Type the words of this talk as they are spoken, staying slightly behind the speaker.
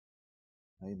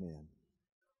Amen.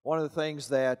 One of the things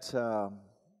that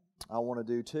I want to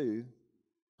do too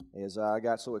is I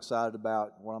got so excited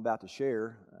about what I'm about to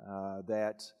share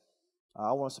that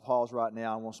I want us to pause right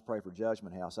now. I want us to pray for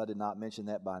Judgment House. I did not mention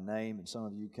that by name, and some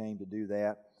of you came to do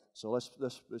that. So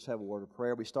let's have a word of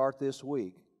prayer. We start this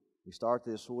week,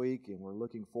 and we're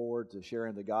looking forward to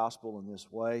sharing the gospel in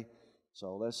this way.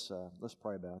 So let's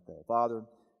pray about that. Father,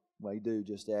 we do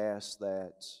just ask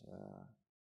that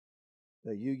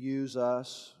you use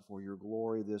us for your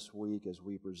glory this week as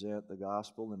we present the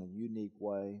gospel in a unique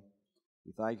way.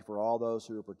 We thank you for all those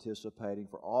who are participating,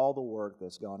 for all the work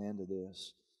that's gone into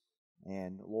this.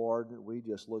 And Lord, we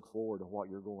just look forward to what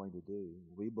you're going to do.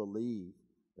 We believe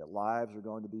that lives are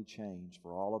going to be changed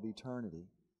for all of eternity.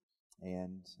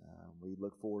 And we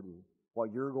look forward to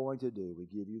what you're going to do. We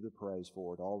give you the praise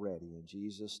for it already. In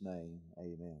Jesus' name,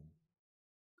 amen.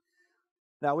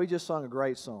 Now, we just sung a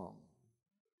great song.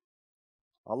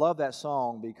 I love that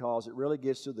song because it really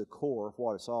gets to the core of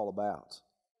what it's all about.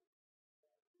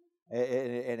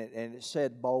 And it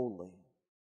said boldly.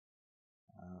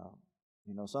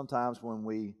 Sometimes when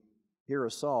we hear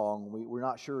a song, we're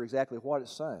not sure exactly what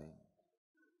it's saying.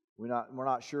 We're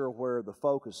not sure where the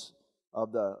focus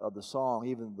of the song,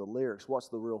 even the lyrics, what's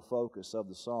the real focus of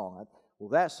the song. Well,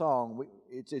 that song,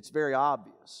 it's very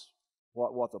obvious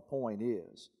what the point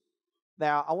is.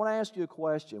 Now, I want to ask you a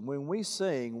question. When we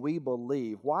sing, we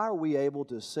believe. Why are we able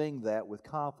to sing that with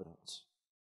confidence?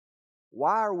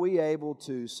 Why are we able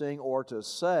to sing or to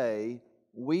say,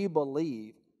 we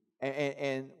believe?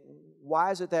 And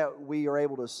why is it that we are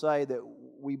able to say that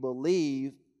we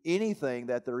believe anything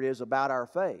that there is about our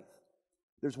faith?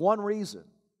 There's one reason.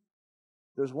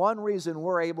 There's one reason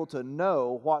we're able to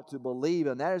know what to believe,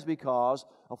 and that is because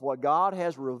of what God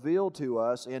has revealed to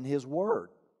us in His Word.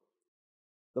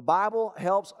 The Bible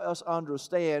helps us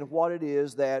understand what it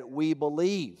is that we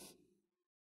believe.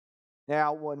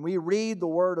 Now, when we read the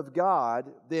Word of God,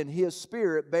 then His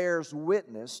Spirit bears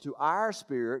witness to our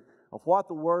spirit of what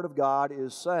the Word of God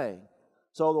is saying.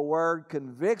 So the Word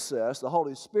convicts us, the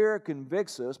Holy Spirit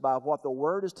convicts us by what the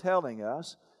Word is telling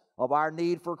us of our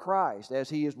need for Christ as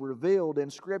He is revealed in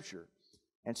Scripture.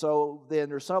 And so then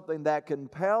there's something that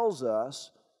compels us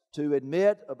to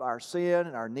admit of our sin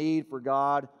and our need for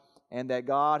God, and that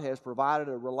God has provided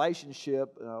a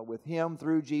relationship with Him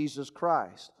through Jesus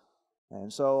Christ.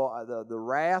 And so the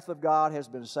wrath of God has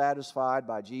been satisfied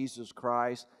by Jesus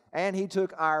Christ, and He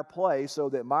took our place so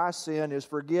that my sin is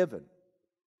forgiven.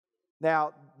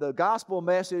 Now, the gospel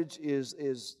message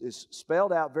is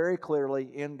spelled out very clearly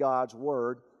in God's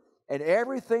Word, and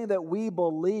everything that we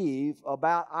believe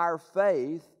about our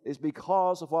faith is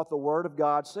because of what the Word of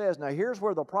God says. Now, here's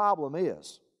where the problem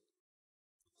is.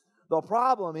 The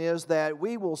problem is that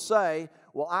we will say,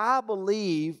 well, I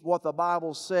believe what the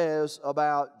Bible says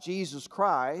about Jesus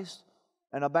Christ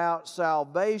and about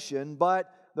salvation, but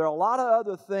there are a lot of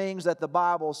other things that the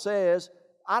Bible says.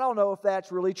 I don't know if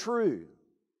that's really true.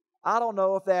 I don't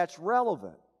know if that's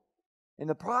relevant. And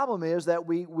the problem is that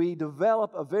we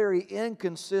develop a very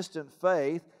inconsistent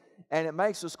faith, and it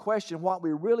makes us question what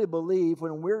we really believe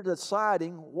when we're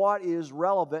deciding what is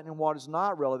relevant and what is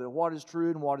not relevant, what is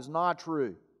true and what is not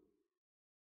true.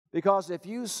 Because if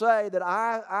you say that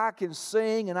I can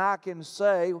sing and I can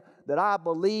say that I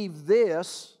believe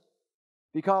this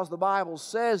because the Bible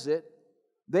says it,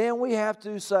 then we have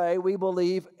to say we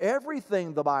believe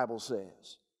everything the Bible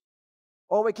says,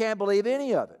 or we can't believe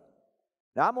any of it.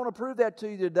 Now, I'm going to prove that to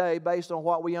you today based on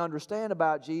what we understand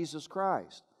about Jesus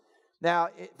Christ. Now,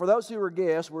 for those who are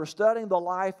guests, we're studying the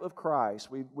life of Christ.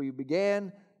 We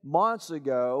began months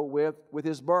ago with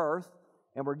His birth,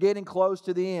 and we're getting close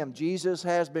to the end. Jesus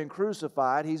has been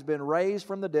crucified. He's been raised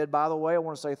from the dead. By the way, I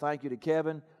want to say thank you to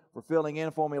Kevin for filling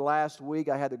in for me last week.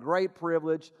 I had the great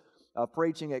privilege of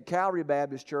preaching at Calvary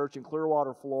Baptist Church in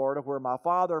Clearwater, Florida, where my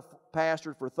father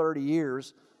pastored for 30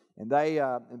 years. And they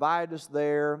invited us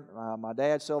there. My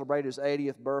dad celebrated his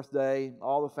 80th birthday.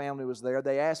 All the family was there.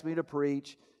 They asked me to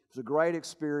preach. It was a great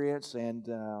experience, and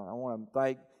I want to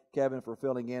thank Kevin for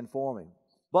filling in for me.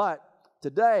 But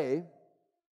today,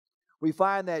 we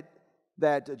find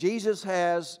that Jesus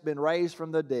has been raised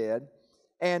from the dead,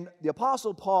 and the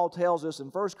Apostle Paul tells us in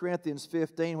 1 Corinthians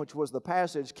 15, which was the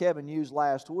passage Kevin used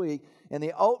last week, in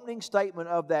the opening statement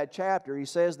of that chapter, he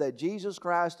says that Jesus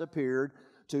Christ appeared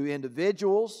to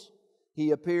individuals.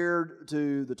 He appeared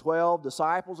to the 12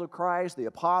 disciples of Christ, the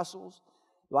apostles.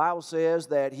 The Bible says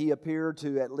that He appeared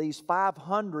to at least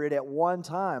 500 at one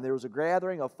time. There was a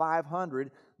gathering of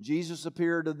 500. Jesus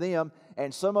appeared to them,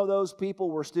 and some of those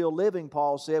people were still living,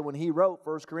 Paul said, when he wrote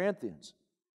 1 Corinthians.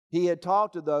 He had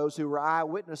talked to those who were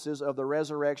eyewitnesses of the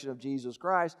resurrection of Jesus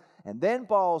Christ. And then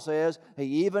Paul says,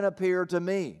 He even appeared to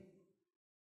me.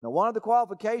 Now, one of the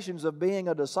qualifications of being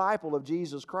a disciple of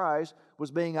Jesus Christ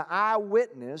was being an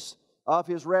eyewitness of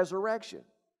His resurrection.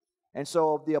 And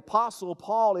so the Apostle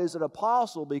Paul is an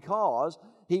apostle because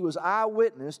he was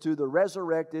eyewitness to the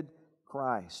resurrected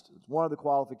Christ. It's one of the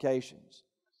qualifications.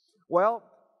 Well,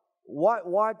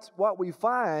 what we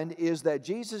find is that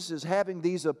Jesus is having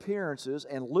these appearances,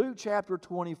 and Luke chapter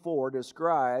 24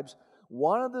 describes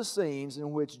one of the scenes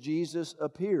in which Jesus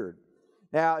appeared.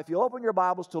 Now, if you open your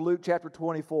Bibles to Luke chapter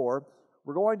 24,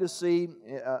 we're going to see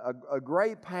a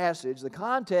great passage. The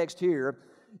context here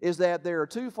is that there are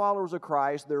two followers of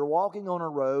Christ. They're walking on a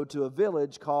road to a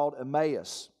village called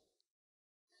Emmaus.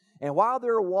 And while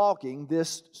they're walking,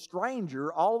 this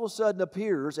stranger all of a sudden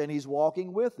appears, and he's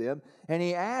walking with them, and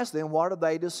he asks them, what are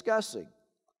they discussing?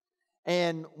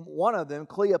 And one of them,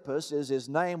 Cleopas is his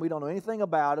name. We don't know anything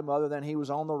about him other than he was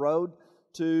on the road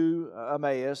to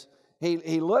Emmaus.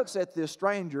 He looks at this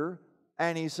stranger,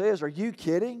 and he says, are you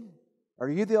kidding? Are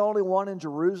you the only one in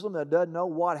Jerusalem that doesn't know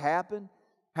what happened?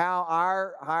 How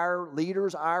our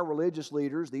leaders, our religious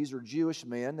leaders, these are Jewish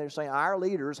men, they're saying our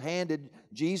leaders handed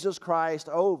Jesus Christ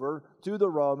over to the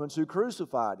Romans who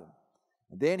crucified Him.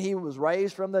 And then He was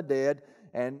raised from the dead,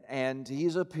 and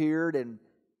He's appeared,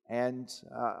 and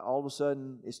all of a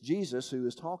sudden it's Jesus who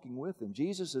is talking with them.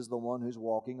 Jesus is the one who's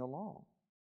walking along.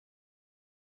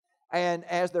 And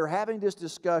as they're having this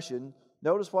discussion,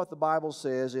 notice what the Bible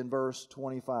says in verse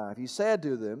 25. He said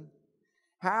to them,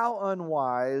 how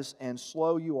unwise and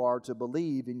slow you are to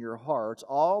believe in your hearts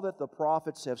all that the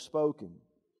prophets have spoken.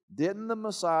 Didn't the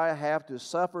Messiah have to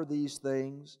suffer these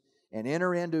things and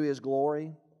enter into His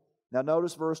glory? Now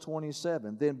notice verse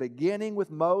 27. Then beginning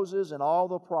with Moses and all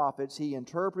the prophets, He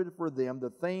interpreted for them the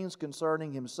things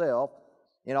concerning Himself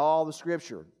in all the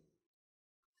Scripture.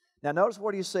 Now notice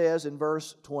what He says in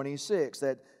verse 26,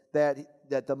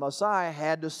 that the Messiah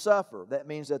had to suffer. That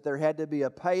means that there had to be a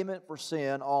payment for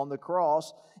sin on the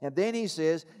cross. And then He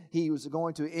says He was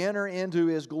going to enter into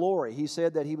His glory. He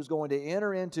said that He was going to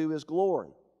enter into His glory.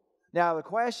 Now the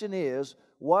question is,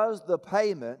 was the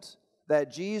payment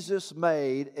that Jesus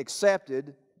made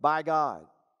accepted by God?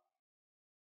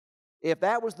 If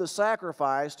that was the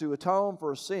sacrifice to atone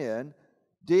for sin,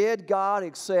 did God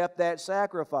accept that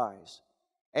sacrifice?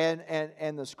 And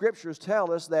the Scriptures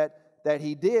tell us that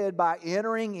He did by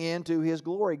entering into His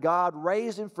glory. God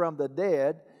raised Him from the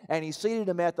dead, and He seated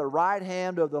Him at the right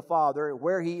hand of the Father,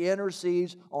 where He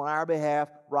intercedes on our behalf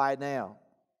right now.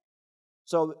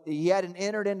 So He hadn't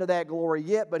entered into that glory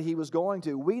yet, but He was going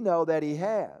to. We know that He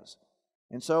has.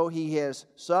 And so He has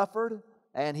suffered,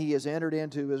 and He has entered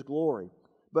into His glory.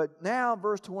 But now,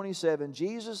 verse 27,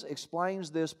 Jesus explains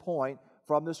this point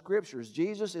from the Scriptures.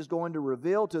 Jesus is going to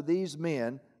reveal to these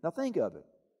men, now think of it,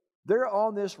 they're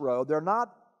on this road. They're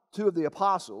not two of the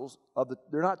apostles,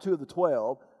 they're not two of the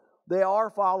 12. They are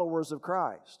followers of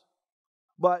Christ.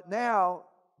 But now,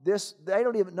 they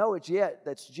don't even know it yet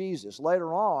that's Jesus.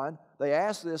 Later on, they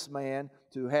ask this man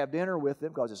to have dinner with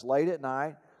them because it's late at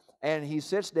night. And he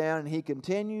sits down and he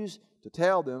continues to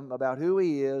tell them about who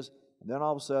He is. And then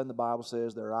all of a sudden, the Bible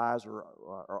says their eyes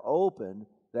are opened,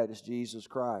 that it's Jesus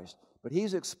Christ. But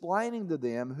He's explaining to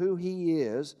them who He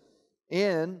is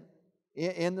in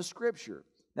the Scripture.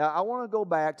 Now, I want to go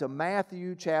back to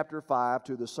Matthew chapter 5,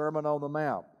 to the Sermon on the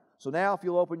Mount. So now if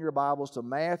you'll open your Bibles to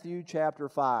Matthew chapter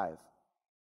 5.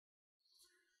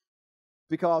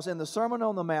 Because in the Sermon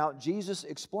on the Mount, Jesus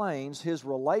explains His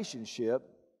relationship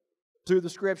to the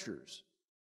Scriptures.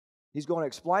 He's going to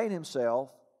explain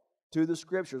Himself to the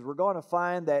Scriptures. We're going to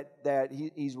find that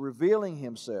He's revealing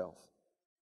Himself.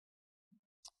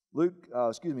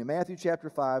 Matthew chapter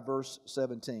 5, verse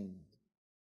 17.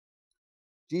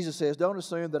 Jesus says, don't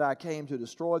assume that I came to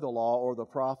destroy the law or the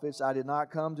prophets. I did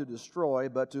not come to destroy,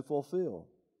 but to fulfill.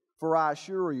 For I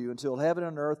assure you, until heaven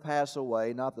and earth pass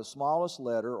away, not the smallest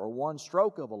letter or one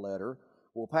stroke of a letter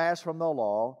will pass from the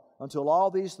law until all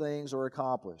these things are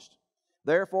accomplished.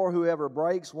 Therefore, whoever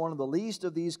breaks one of the least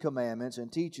of these commandments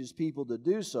and teaches people to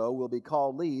do so will be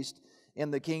called least in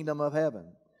the kingdom of heaven.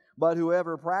 But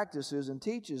whoever practices and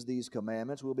teaches these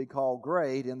commandments will be called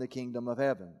great in the kingdom of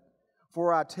heaven.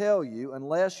 For I tell you,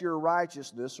 unless your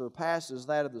righteousness surpasses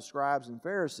that of the scribes and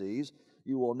Pharisees,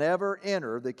 you will never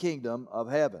enter the kingdom of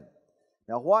heaven.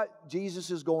 Now, what Jesus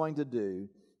is going to do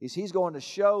is He's going to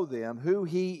show them who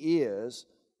He is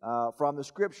from the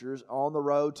Scriptures on the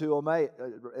road to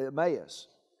Emmaus.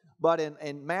 But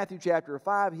in Matthew chapter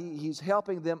 5, He's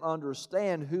helping them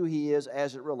understand who He is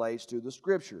as it relates to the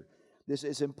Scripture. This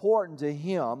is important to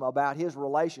Him about His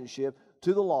relationship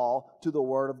to the law, to the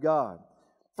Word of God.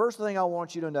 First thing I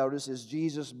want you to notice is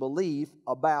Jesus' belief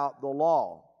about the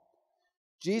law.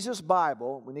 Jesus'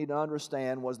 Bible, we need to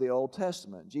understand, was the Old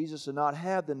Testament. Jesus did not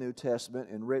have the New Testament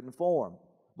in written form,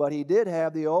 but He did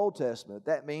have the Old Testament.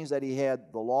 That means that He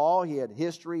had the law, He had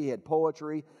history, He had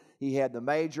poetry, He had the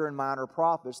major and minor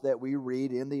prophets that we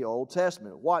read in the Old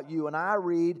Testament. What you and I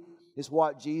read is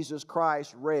what Jesus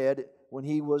Christ read when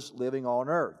He was living on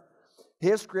earth.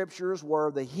 His scriptures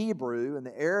were the Hebrew and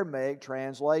the Aramaic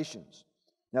translations.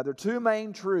 Now, there are two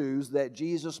main truths that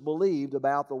Jesus believed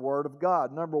about the Word of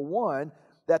God. Number one,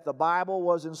 that the Bible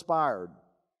was inspired.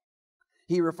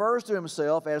 He refers to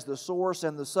Himself as the source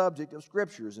and the subject of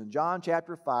Scriptures. In John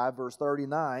chapter 5, verse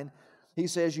 39, He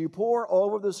says, "You pore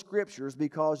over the Scriptures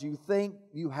because you think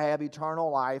you have eternal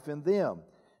life in them.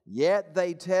 Yet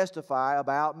they testify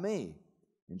about me."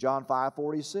 In John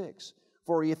 5:46,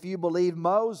 "For if you believed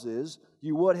Moses,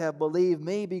 you would have believed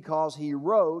me because he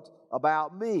wrote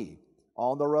about me."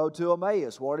 On the road to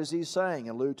Emmaus, what is He saying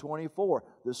in Luke 24?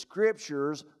 The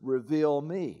Scriptures reveal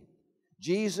me.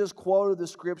 Jesus quoted the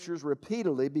Scriptures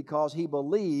repeatedly because He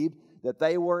believed that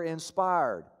they were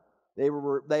inspired. They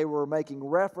were making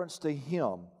reference to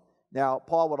Him. Now,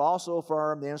 Paul would also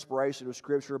affirm the inspiration of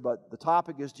Scripture, but the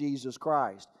topic is Jesus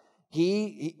Christ.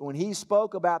 When he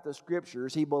spoke about the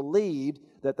Scriptures, he believed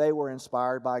that they were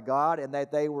inspired by God and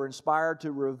that they were inspired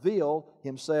to reveal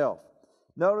Himself.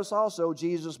 Notice also,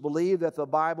 Jesus believed that the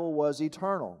Bible was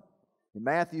eternal. In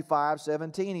Matthew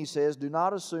 5:17, He says, "Do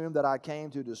not assume that I came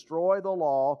to destroy the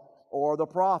law or the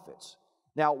prophets."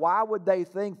 Now, why would they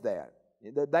think that?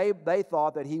 They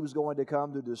thought that He was going to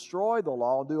come to destroy the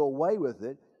law and do away with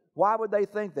it. Why would they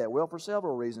think that? Well, for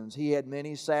several reasons. He had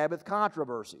many Sabbath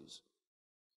controversies.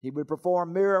 He would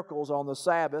perform miracles on the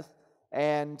Sabbath,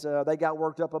 and they got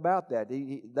worked up about that.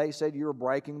 They said, "You're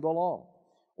breaking the law."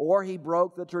 Or He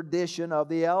broke the tradition of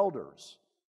the elders.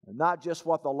 Not just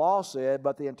what the law said,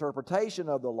 but the interpretation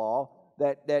of the law,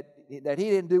 that He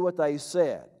didn't do what they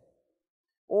said.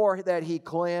 Or that He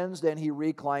cleansed and He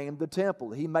reclaimed the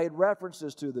temple. He made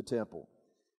references to the temple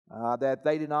that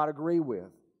they did not agree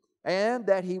with. And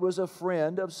that He was a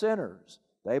friend of sinners.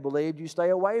 They believed you stay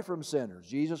away from sinners.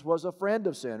 Jesus was a friend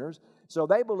of sinners. So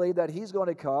they believed that He's going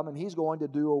to come and He's going to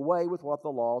do away with what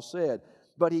the law said.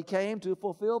 But He came to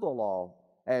fulfill the law,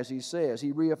 as He says.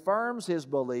 He reaffirms His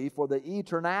belief for the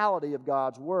eternality of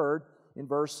God's Word in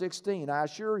verse 16. "I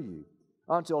assure you,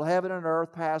 until heaven and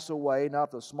earth pass away, not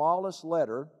the smallest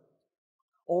letter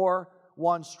or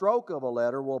one stroke of a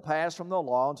letter will pass from the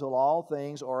law until all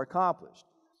things are accomplished."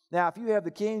 Now, if you have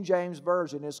the King James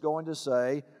Version, it's going to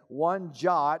say one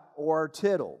jot or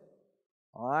tittle.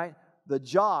 All right? The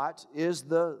jot is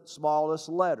the smallest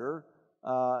letter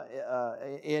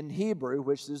in Hebrew,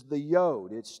 which is the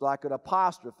yod. It's like an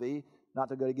apostrophe. Not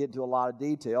going to get into a lot of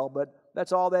detail, but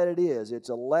that's all that it is. It's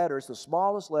a letter. It's the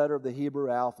smallest letter of the Hebrew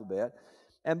alphabet.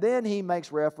 And then he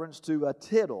makes reference to a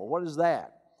tittle. What is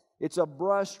that? It's a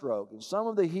brush stroke. In some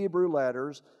of the Hebrew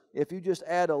letters, if you just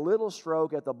add a little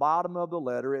stroke at the bottom of the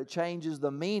letter, it changes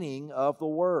the meaning of the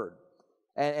word.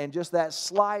 And just that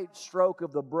slight stroke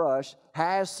of the brush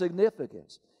has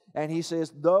significance. And he says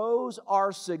those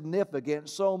are significant,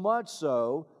 so much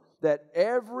so that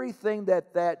everything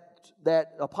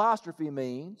that apostrophe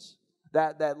means,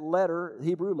 that letter,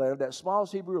 Hebrew letter, that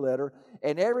smallest Hebrew letter,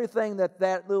 and everything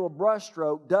that little brush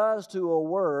stroke does to a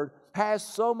word has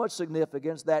so much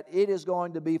significance that it is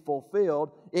going to be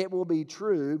fulfilled. It will be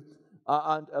true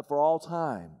for all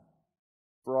time.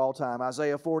 For all time.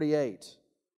 Isaiah 48.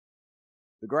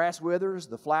 "The grass withers,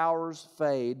 the flowers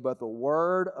fade, but the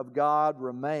word of God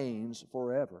remains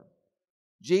forever."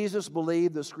 Jesus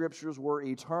believed the Scriptures were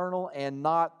eternal and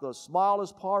not the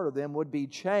smallest part of them would be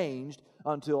changed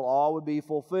until all would be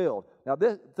fulfilled. Now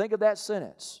think of that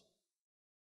sentence.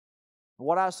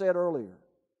 What I said earlier.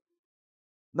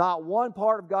 Not one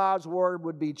part of God's Word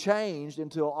would be changed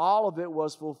until all of it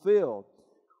was fulfilled.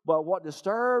 But what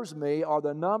disturbs me are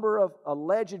the number of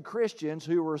alleged Christians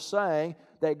who were saying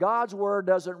that God's Word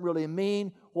doesn't really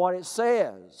mean what it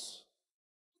says,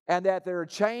 and that there are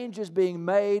changes being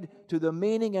made to the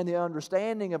meaning and the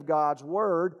understanding of God's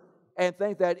Word, and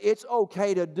think that it's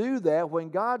okay to do that when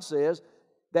God says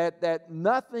that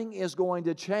nothing is going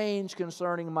to change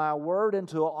concerning my Word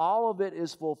until all of it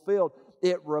is fulfilled.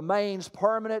 It remains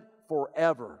permanent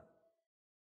forever.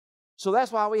 So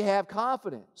that's why we have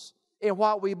confidence in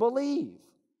what we believe.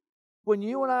 When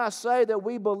you and I say that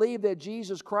we believe that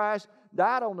Jesus Christ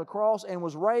died on the cross and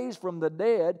was raised from the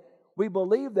dead, we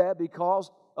believe that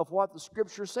because of what the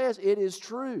Scripture says. It is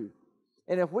true.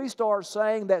 And if we start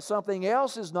saying that something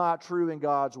else is not true in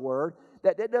God's Word,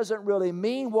 that doesn't really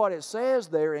mean what it says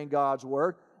there in God's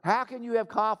Word, How can you have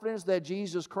confidence that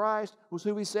Jesus Christ was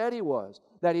who He said He was,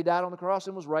 that He died on the cross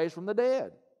and was raised from the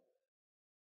dead?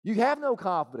 You have no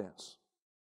confidence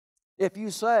if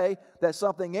you say that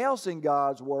something else in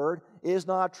God's Word is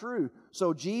not true.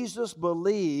 So Jesus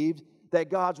believed that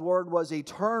God's Word was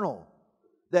eternal,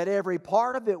 that every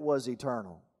part of it was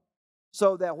eternal.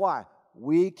 So that why?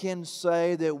 We can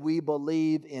say that we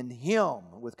believe in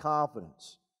Him with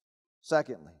confidence.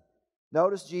 Secondly,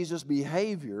 notice Jesus'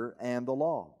 behavior and the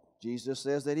law. Jesus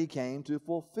says that He came to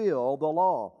fulfill the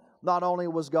law. Not only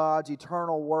was God's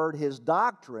eternal Word His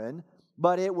doctrine,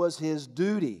 but it was His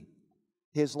duty.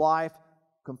 His life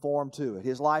conformed to it.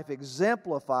 His life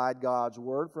exemplified God's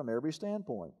Word from every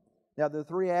standpoint. Now, there are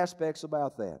three aspects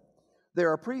about that. There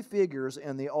are prefigures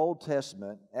in the Old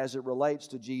Testament as it relates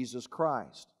to Jesus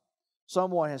Christ.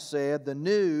 Someone has said the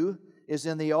new is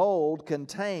in the old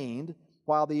contained,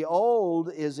 while the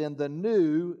old is in the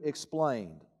new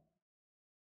explained.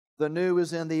 The new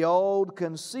is in the old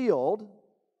concealed,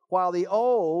 while the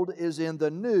old is in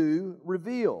the new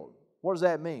revealed. What does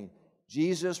that mean?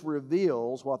 Jesus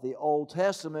reveals what the Old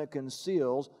Testament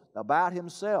conceals about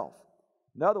Himself.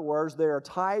 In other words, there are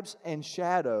types and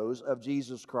shadows of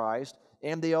Jesus Christ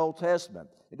in the Old Testament.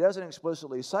 It doesn't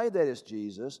explicitly say that it's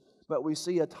Jesus, but we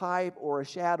see a type or a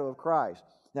shadow of Christ.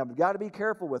 Now, we've got to be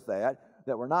careful with that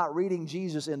we're not reading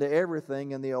Jesus into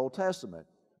everything in the Old Testament,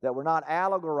 that we're not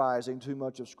allegorizing too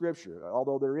much of Scripture,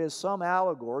 although there is some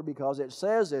allegory because it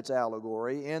says it's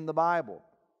allegory in the Bible.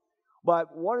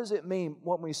 But what does it mean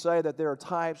when we say that there are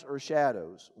types or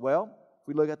shadows? Well, if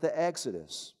we look at the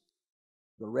Exodus,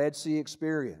 the Red Sea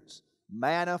experience,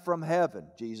 manna from heaven,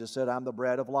 Jesus said, I'm the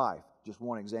bread of life. Just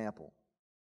one example.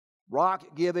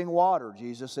 Rock giving water,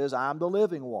 Jesus says, I'm the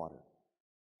living water.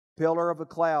 Pillar of a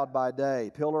cloud by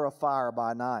day, pillar of fire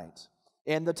by night.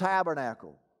 In the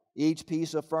tabernacle, each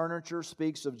piece of furniture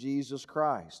speaks of Jesus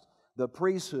Christ. The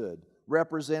priesthood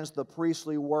represents the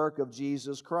priestly work of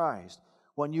Jesus Christ.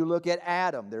 When you look at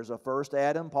Adam, there's a first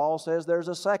Adam. Paul says there's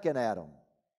a second Adam.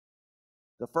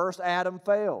 The first Adam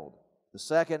failed. The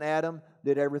second Adam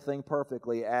did everything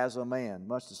perfectly as a man.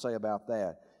 Much to say about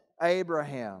that.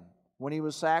 Abraham, when he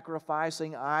was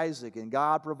sacrificing Isaac and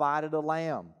God provided a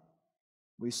lamb,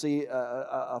 we see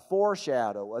a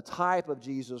foreshadow, a type of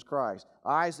Jesus Christ.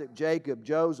 Isaac, Jacob,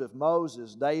 Joseph,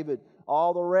 Moses, David,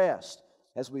 all the rest.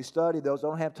 As we study those,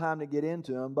 don't have time to get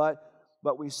into them,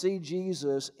 but we see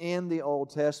Jesus in the Old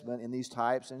Testament in these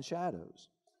types and shadows.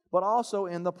 But also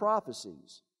in the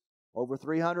prophecies. Over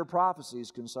 300 prophecies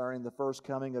concerning the first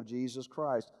coming of Jesus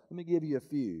Christ. Let me give you a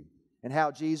few. And how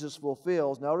Jesus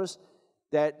fulfills. Notice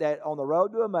that on the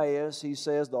road to Emmaus, He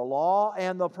says, the law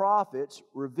and the prophets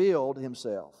revealed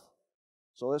Himself.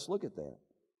 So let's look at that.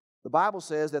 The Bible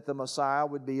says that the Messiah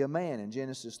would be a man in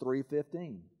Genesis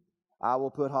 3:15. I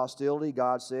will put hostility,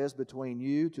 God says, between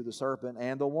you to the serpent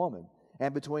and the woman,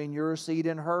 and between your seed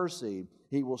and her seed.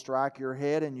 He will strike your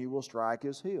head and you will strike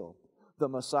his heel. The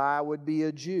Messiah would be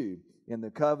a Jew in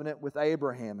the covenant with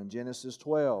Abraham in Genesis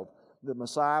 12. The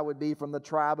Messiah would be from the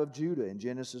tribe of Judah in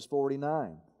Genesis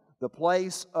 49. The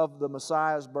place of the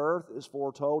Messiah's birth is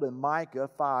foretold in Micah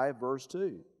 5, verse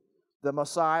 2. The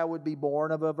Messiah would be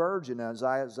born of a virgin in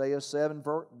Isaiah 7,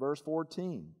 verse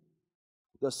 14.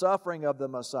 The suffering of the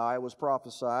Messiah was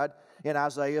prophesied in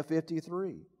Isaiah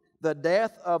 53. The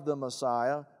death of the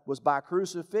Messiah was by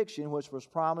crucifixion, which was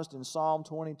promised in Psalm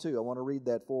 22. I want to read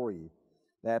that for you,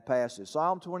 that passage.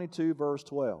 Psalm 22, verse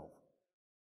 12.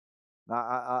 Now,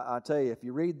 I tell you, if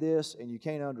you read this and you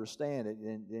can't understand it,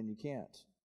 then you can't.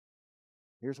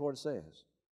 Here's what it says.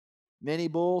 Many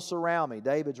bulls surround me.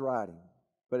 David's writing.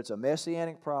 But it's a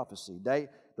messianic prophecy. The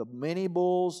many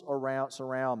bulls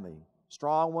surround me.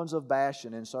 Strong ones of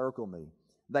Bashan encircle me.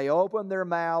 They open their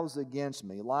mouths against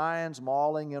me, lions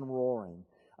mauling and roaring.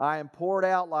 I am poured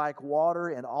out like water,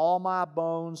 and all my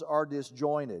bones are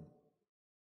disjointed.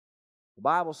 The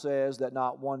Bible says that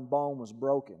not one bone was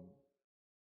broken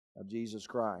of Jesus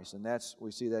Christ, and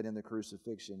we see that in the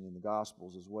crucifixion in the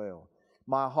Gospels as well.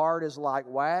 My heart is like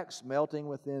wax melting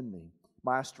within me.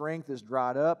 My strength is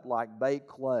dried up like baked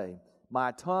clay.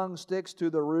 My tongue sticks to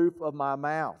the roof of my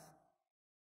mouth.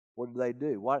 What did they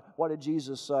do? What did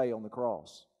Jesus say on the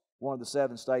cross? One of the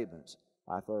 7 statements.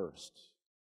 I thirst.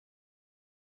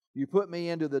 You put me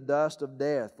into the dust of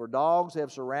death, for dogs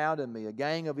have surrounded me. A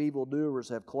gang of evildoers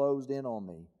have closed in on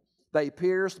me. They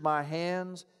pierced my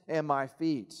hands and my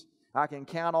feet. I can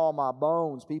count all my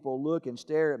bones. People look and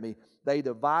stare at me. They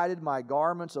divided my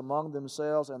garments among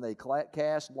themselves, and they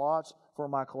cast lots for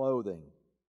my clothing.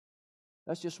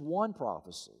 That's just one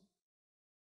prophecy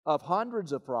of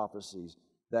hundreds of prophecies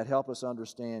that help us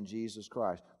understand Jesus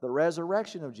Christ. The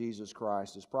resurrection of Jesus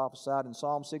Christ is prophesied in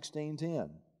Psalm 16:10.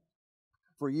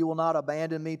 For you will not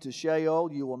abandon me to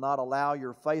Sheol, you will not allow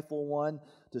your faithful one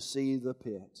to see the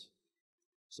pit.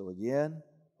 So again,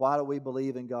 why do we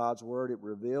believe in God's Word? It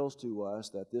reveals to us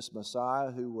that this Messiah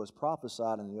who was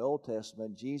prophesied in the Old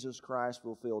Testament, Jesus Christ,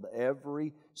 fulfilled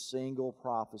every single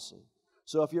prophecy.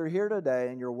 So if you're here today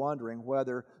and you're wondering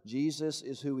whether Jesus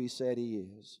is who He said He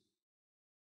is,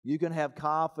 you can have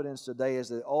confidence today as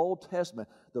the Old Testament,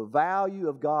 the value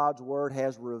of God's Word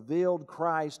has revealed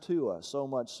Christ to us, so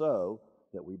much so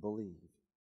that we believe.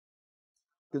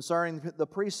 Concerning the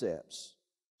precepts,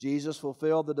 Jesus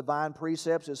fulfilled the divine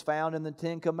precepts as found in the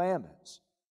Ten Commandments.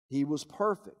 He was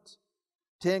perfect.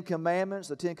 The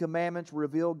Ten Commandments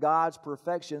reveal God's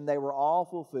perfection. They were all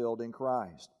fulfilled in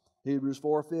Christ. Hebrews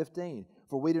 4:15,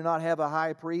 for we do not have a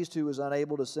high priest who is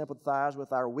unable to sympathize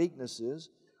with our weaknesses,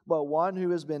 but one who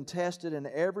has been tested in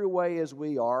every way as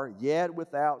we are, yet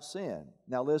without sin.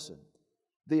 Now listen,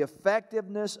 the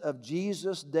effectiveness of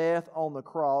Jesus' death on the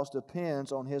cross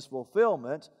depends on His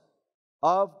fulfillment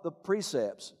of the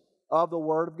precepts of the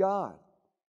Word of God.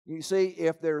 You see,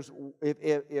 if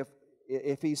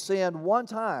He sinned one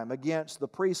time against the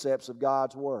precepts of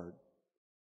God's Word,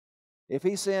 if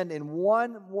He sinned in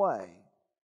one way,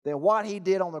 then what He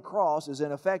did on the cross is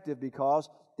ineffective, because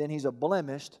then He's a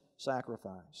blemished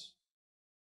sacrifice.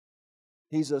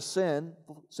 He's a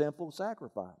sinful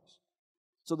sacrifice.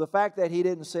 So the fact that He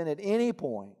didn't sin at any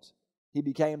point, He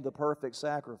became the perfect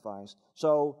sacrifice.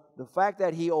 So the fact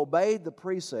that He obeyed the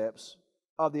precepts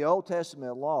of the Old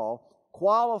Testament law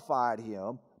qualified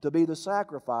Him to be the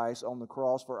sacrifice on the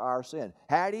cross for our sin.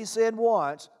 Had He sinned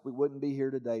once, we wouldn't be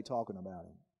here today talking about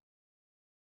Him.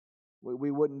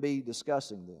 We wouldn't be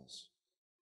discussing this.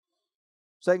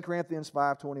 2 Corinthians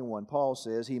 5:21, Paul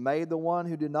says, He made the one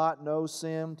who did not know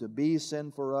sin to be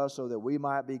sin for us, so that we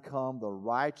might become the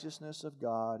righteousness of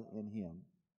God in Him.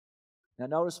 Now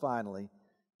notice finally,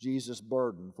 Jesus'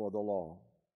 burden for the law.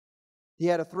 He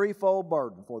had a threefold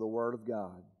burden for the Word of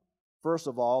God. First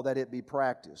of all, that it be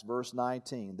practiced. Verse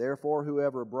 19, therefore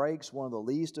whoever breaks one of the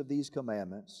least of these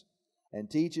commandments and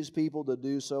teaches people to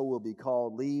do so will be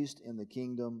called least in the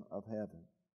kingdom of heaven.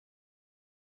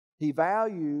 He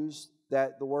values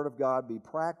that the Word of God be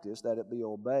practiced, that it be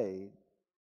obeyed,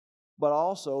 but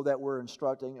also that we're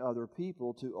instructing other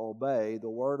people to obey the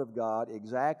Word of God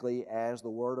exactly as the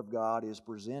Word of God is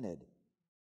presented.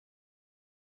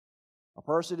 A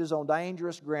person is on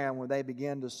dangerous ground when they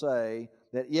begin to say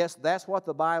that, yes, that's what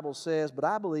the Bible says, but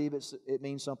I believe it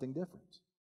means something different.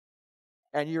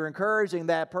 And you're encouraging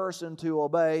that person to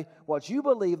obey what you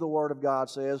believe the Word of God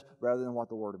says rather than what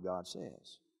the Word of God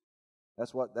says.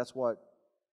 That's what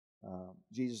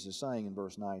Jesus is saying in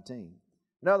verse 19.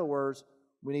 In other words,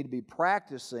 we need to be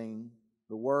practicing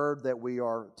the Word that we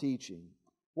are teaching.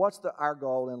 What's our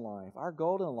goal in life? Our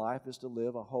goal in life is to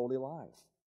live a holy life.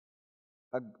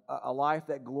 A life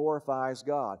that glorifies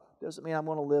God. Doesn't mean I'm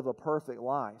going to live a perfect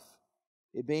life.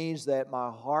 It means that my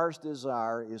heart's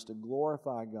desire is to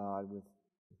glorify God with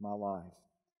my life.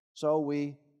 So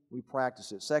we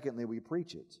practice it. Secondly, we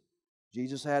preach it.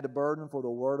 Jesus had a burden for the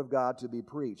Word of God to be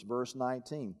preached. Verse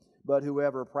 19, but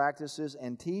whoever practices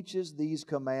and teaches these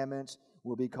commandments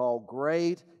will be called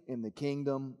great in the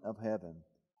kingdom of heaven.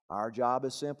 Our job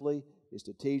is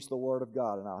to teach the Word of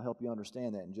God, and I'll help you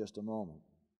understand that in just a moment.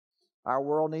 Our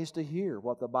world needs to hear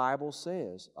what the Bible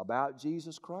says about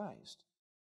Jesus Christ,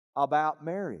 about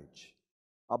marriage,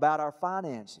 about our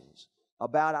finances,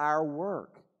 about our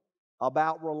work,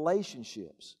 about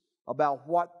relationships, about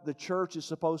what the church is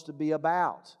supposed to be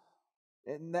about.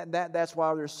 And that's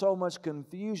why there's so much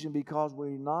confusion, because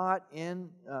we're not in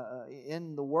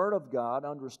the Word of God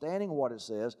understanding what it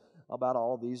says about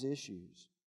all these issues.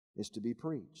 It's to be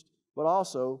preached. But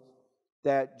also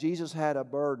that Jesus had a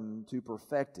burden to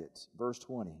perfect it. Verse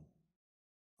 20,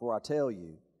 for I tell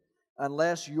you,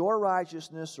 unless your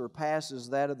righteousness surpasses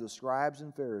that of the scribes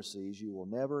and Pharisees, you will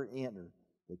never enter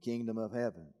the kingdom of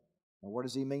heaven. And what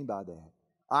does he mean by that?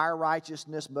 Our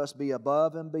righteousness must be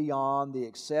above and beyond the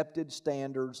accepted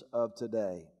standards of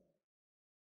today.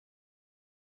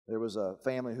 There was a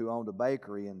family who owned a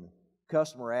bakery, and the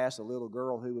customer asked a little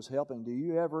girl who was helping, do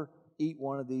you ever eat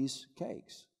one of these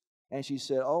cakes? And she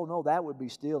said, oh, no, that would be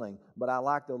stealing, but I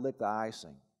like to lick the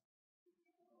icing.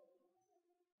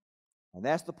 And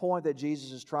that's the point that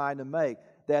Jesus is trying to make,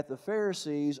 that the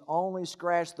Pharisees only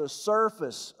scratched the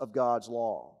surface of God's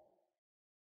law.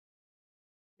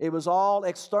 It was all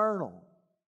external.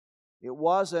 It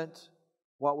wasn't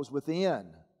what was within.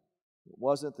 It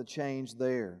wasn't the change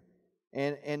there.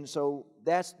 And so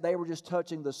they were just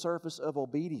touching the surface of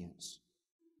obedience.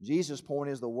 Jesus' point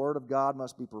is the Word of God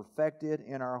must be perfected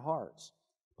in our hearts.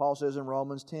 Paul says in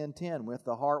Romans 10:10, with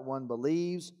the heart one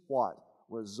believes, what?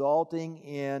 Resulting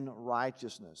in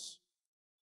righteousness.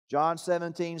 John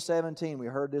 17:17, we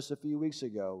heard this a few weeks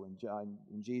ago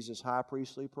in Jesus' high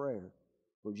priestly prayer,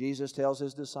 where Jesus tells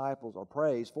His disciples, or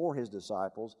prays for His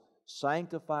disciples,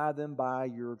 sanctify them by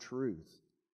your truth.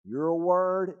 Your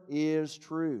word is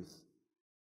truth.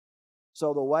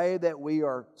 So the way that we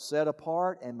are set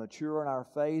apart and mature in our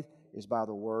faith is by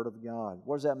the Word of God.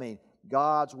 What does that mean?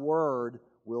 God's Word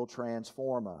will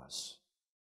transform us.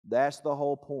 That's the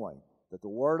whole point, that the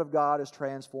Word of God is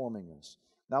transforming us.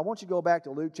 Now I want you to go back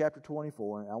to Luke chapter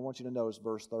 24, and I want you to notice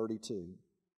verse 32.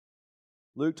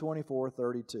 Luke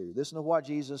 24:32. Listen to what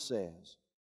Jesus says.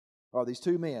 Or these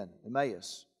two men,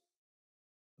 Emmaus.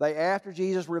 After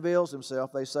Jesus reveals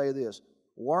Himself, they say this,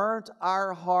 weren't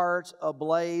our hearts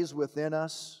ablaze within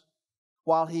us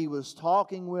while He was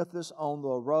talking with us on the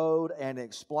road and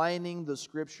explaining the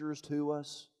Scriptures to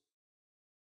us?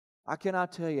 I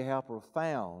cannot tell you how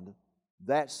profound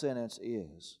that sentence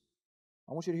is.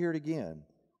 I want you to hear it again.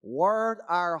 Weren't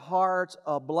our hearts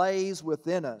ablaze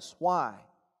within us? Why?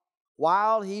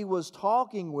 While He was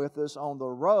talking with us on the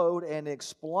road and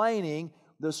explaining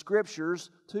the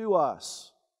Scriptures to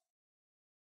us.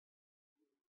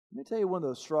 Let me tell you one of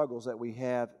the struggles that we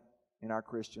have in our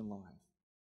Christian life.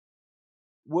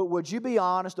 Would you be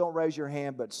honest, don't raise your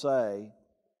hand, but say,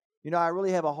 I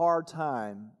really have a hard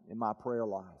time in my prayer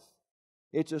life.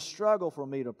 It's a struggle for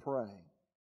me to pray.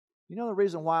 The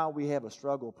reason why we have a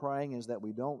struggle praying is that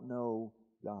we don't know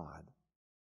God.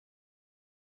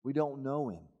 We don't know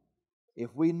Him.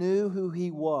 If we knew who He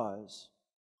was,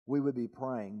 we would be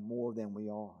praying more than we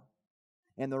are.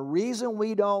 And the reason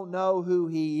we don't know who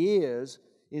He is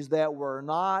that we're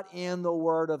not in the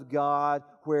Word of God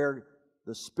where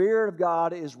the Spirit of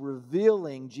God is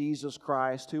revealing Jesus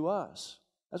Christ to us.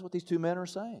 That's what these two men are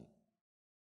saying.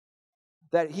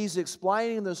 That He's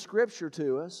explaining the Scripture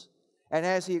to us, and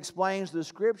as He explains the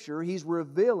Scripture, He's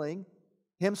revealing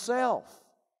Himself.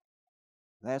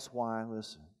 That's why,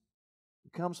 listen,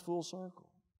 it comes full circle.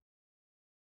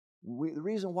 The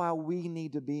reason why we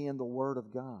need to be in the Word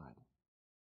of God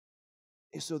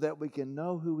is so that we can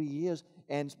know who He is,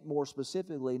 and more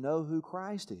specifically, know who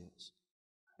Christ is.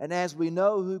 And as we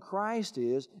know who Christ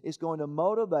is, it's going to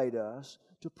motivate us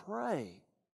to pray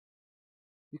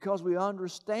because we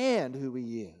understand who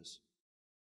He is.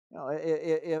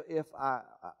 If I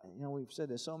we've said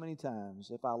this so many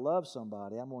times, if I love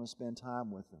somebody, I'm going to spend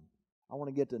time with them. I want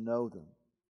to get to know them.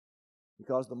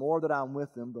 Because the more that I'm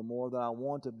with them, the more that I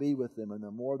want to be with them. And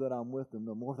the more that I'm with them,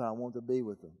 the more that I want to be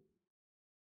with them.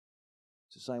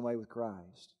 It's the same way with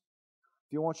Christ.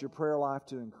 If you want your prayer life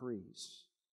to increase,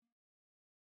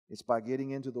 it's by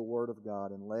getting into the Word of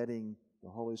God and letting the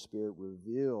Holy Spirit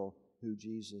reveal who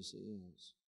Jesus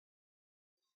is.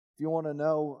 If you want to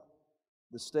know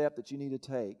the step that you need to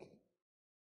take,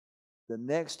 the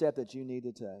next step that you need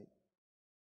to take,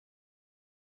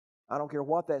 I don't care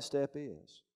what that step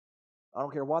is. I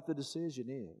don't care what the decision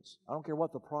is. I don't care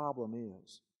what the problem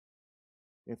is.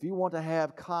 If you want to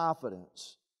have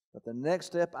confidence that the next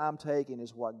step I'm taking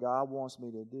is what God wants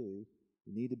me to do,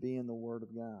 you need to be in the Word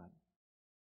of God.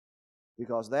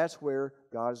 Because that's where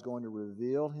God is going to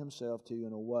reveal Himself to you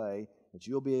in a way that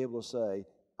you'll be able to say,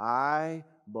 I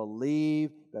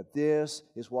believe that this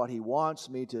is what He wants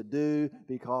me to do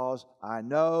because I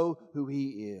know who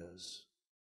He is.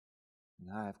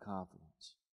 And I have confidence.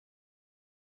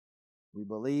 We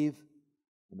believe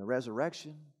in the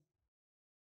resurrection.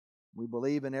 We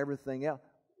believe in everything else.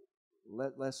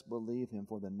 Let's believe Him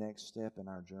for the next step in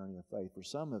our journey of faith. For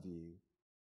some of you,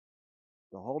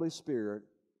 the Holy Spirit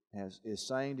is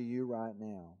saying to you right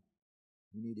now,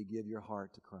 you need to give your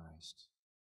heart to Christ.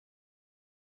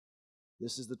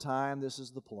 This is the time, this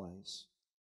is the place.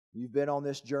 You've been on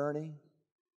this journey,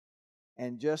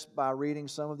 and just by reading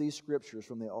some of these scriptures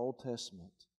from the Old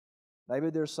Testament, maybe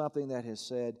there's something that has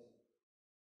said,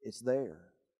 it's there.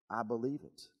 I believe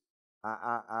it.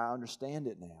 I understand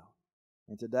it now.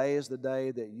 And today is the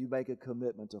day that you make a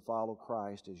commitment to follow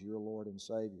Christ as your Lord and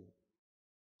Savior,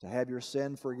 to have your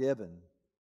sin forgiven.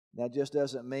 That just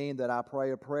doesn't mean that I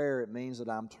pray a prayer. It means that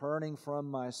I'm turning from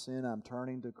my sin. I'm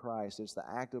turning to Christ. It's the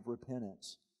act of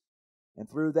repentance. And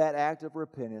through that act of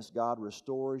repentance, God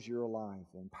restores your life,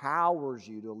 empowers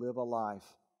you to live a life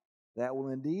that will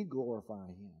indeed glorify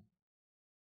Him.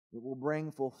 It will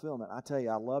bring fulfillment. I tell you,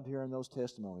 I loved hearing those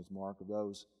testimonies, Mark, of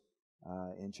those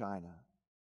in China,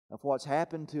 of what's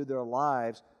happened to their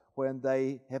lives when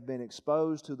they have been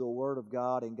exposed to the Word of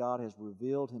God and God has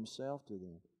revealed Himself to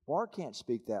them. Mark can't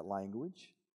speak that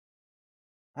language.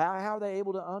 How are they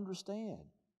able to understand?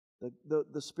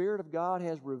 The Spirit of God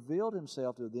has revealed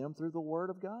Himself to them through the Word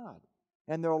of God.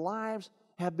 And their lives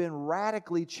have been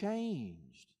radically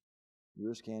changed.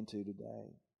 Yours can too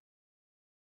today.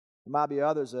 There might be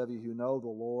others of you who know the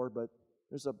Lord, but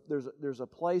there's a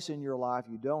place in your life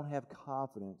you don't have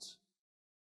confidence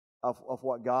of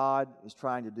what God is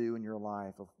trying to do in your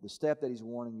life, of the step that He's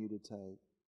wanting you to take.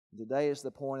 Today is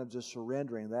the point of just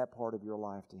surrendering that part of your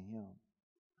life to Him.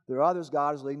 There are others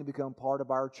God is leading to become part of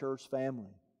our church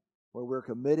family, where we're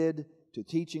committed to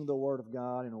teaching the Word of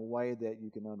God in a way that you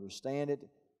can understand it,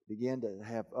 begin to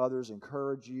have others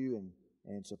encourage you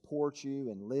and support you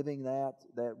in living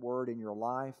that Word in your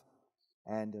life,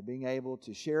 and being able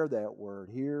to share that Word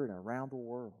here and around the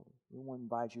world. We want to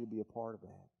invite you to be a part of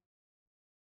that.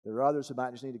 There are others who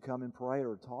might just need to come and pray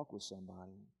or talk with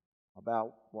somebody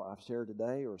about what I've shared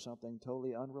today or something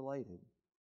totally unrelated.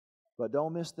 But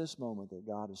don't miss this moment that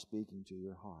God is speaking to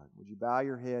your heart. Would you bow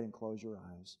your head and close your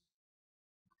eyes?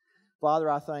 Father,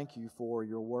 I thank You for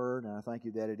Your Word, and I thank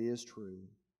You that it is true.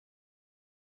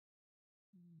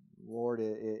 Lord,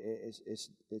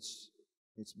 it's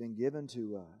been given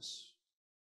to us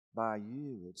by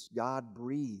You. It's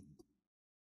God-breathed.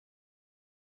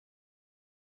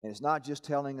 And it's not just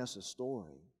telling us a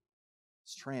story.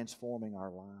 It's transforming our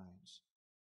lives.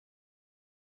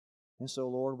 And so,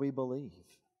 Lord, we believe.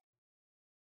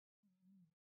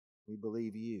 We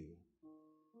believe You.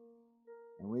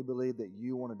 And we believe that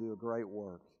You want to do a great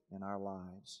work in our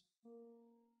lives.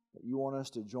 That You want us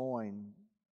to join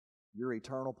Your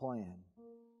eternal plan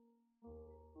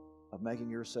of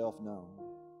making Yourself known.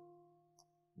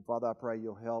 And Father, I pray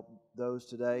You'll help those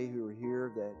today who are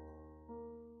here that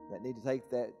need to take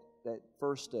that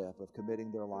first step of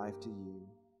committing their life to You,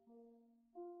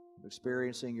 of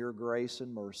experiencing Your grace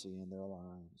and mercy in their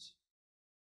lives,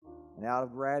 and out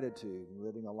of gratitude,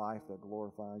 living a life that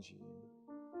glorifies You.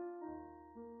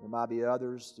 There might be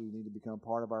others who need to become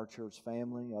part of our church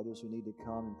family, others who need to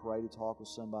come and pray to talk with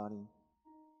somebody.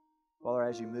 Father,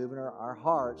 as You move in our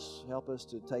hearts, help us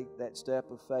to take that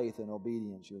step of faith and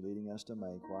obedience You're leading us to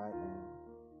make right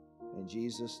now. In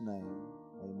Jesus' name,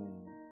 amen.